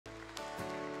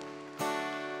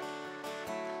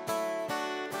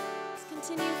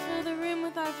continue to fill the room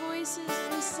with our voices,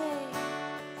 we say,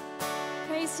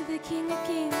 praise to the King of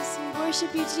Kings. We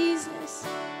worship you, Jesus.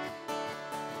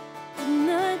 In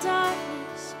the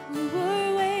darkness, we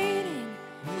were waiting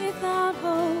without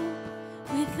hope,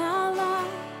 without light,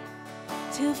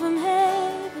 till from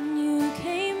heaven you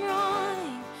came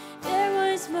running. There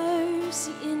was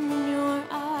mercy in your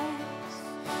eyes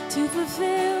to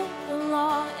fulfill the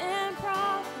law and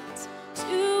prophets.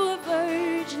 To a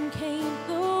virgin came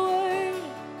the word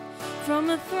from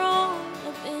a throne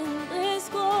of endless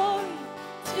glory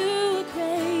to a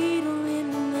cradle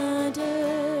in the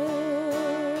dirt.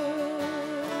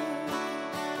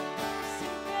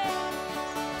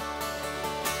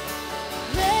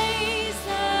 Praise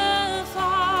the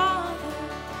Father,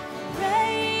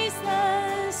 praise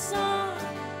the Son,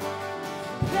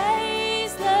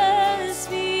 praise the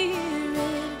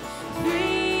Spirit,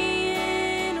 three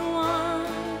in one.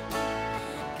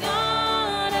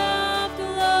 God of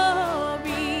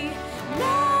glory,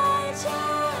 majesty,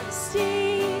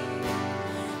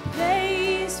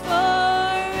 praise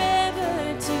forever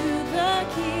to the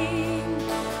King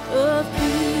of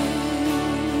Kings.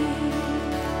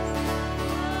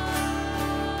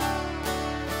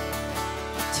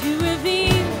 To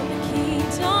reveal the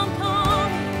kingdom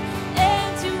come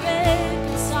and to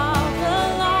reconcile the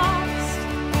lost,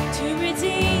 to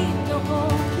redeem the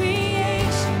whole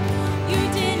creation. You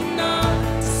did not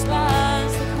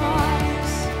despise the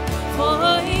cross, for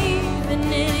even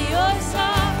in your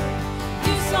suffering,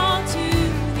 you saw to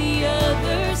the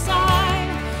other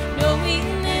side, knowing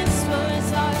this was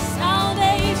our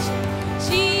salvation.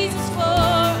 Jesus, for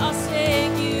our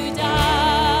sake you died.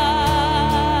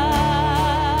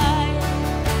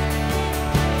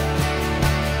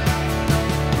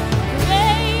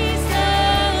 Praise the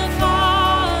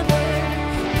Father,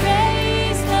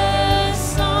 praise the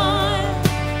Son,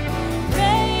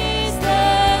 praise the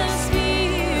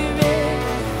Spirit,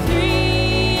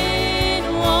 three in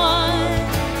one.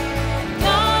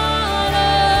 God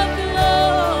of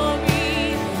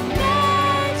glory,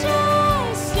 majesty,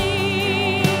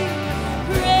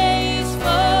 praise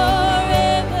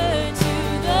forever to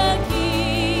the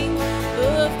King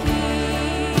of Kings.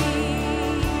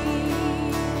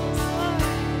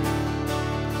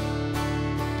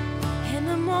 In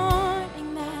the morning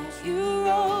that you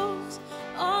rose,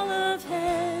 all of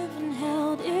heaven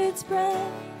held its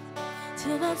breath,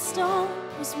 till that stone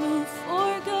was moved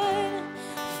for good,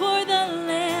 for the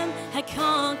Lamb had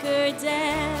conquered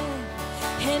death,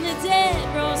 and the dead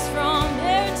rose from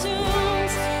their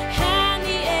tombs, and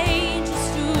the angels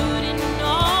stood in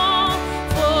awe,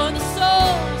 for the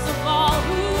souls of all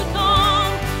who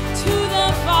come to the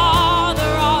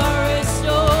Father are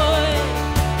restored,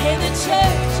 and the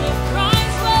church of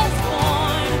Christ was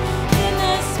born, in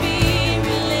the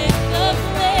Spirit lit the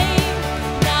flame.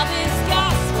 Now this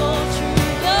gospel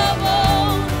truth of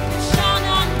old shall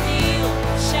not kneel,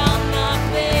 shall not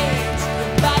bend,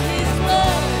 by His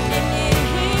blood and in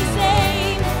His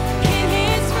name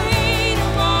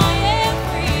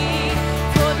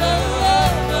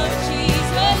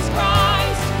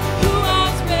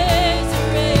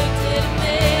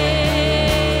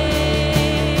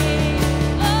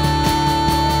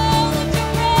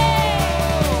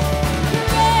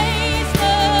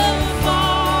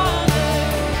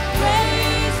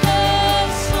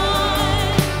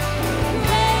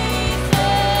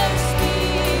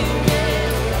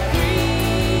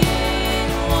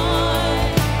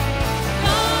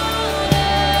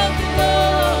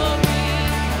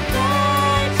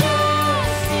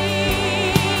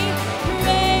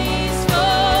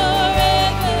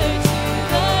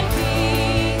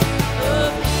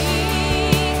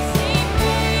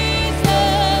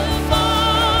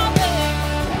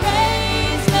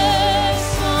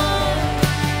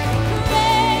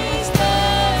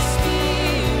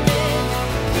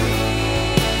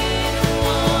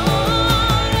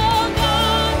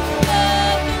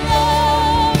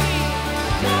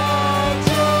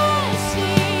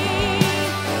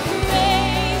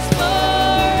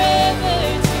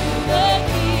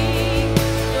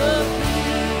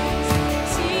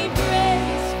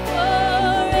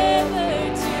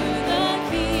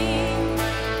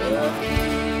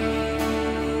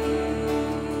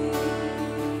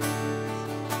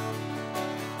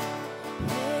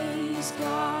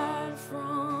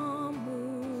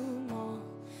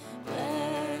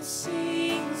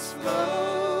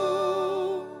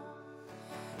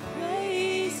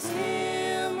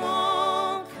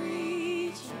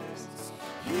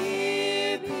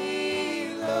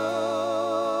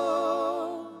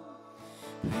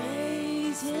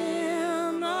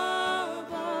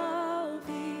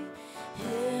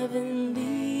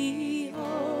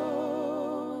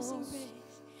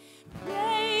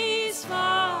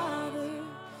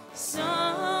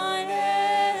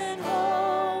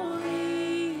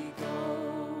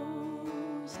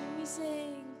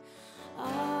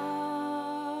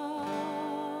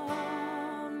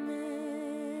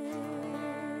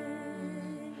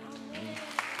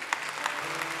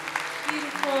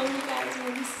long you guys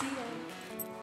will be seated.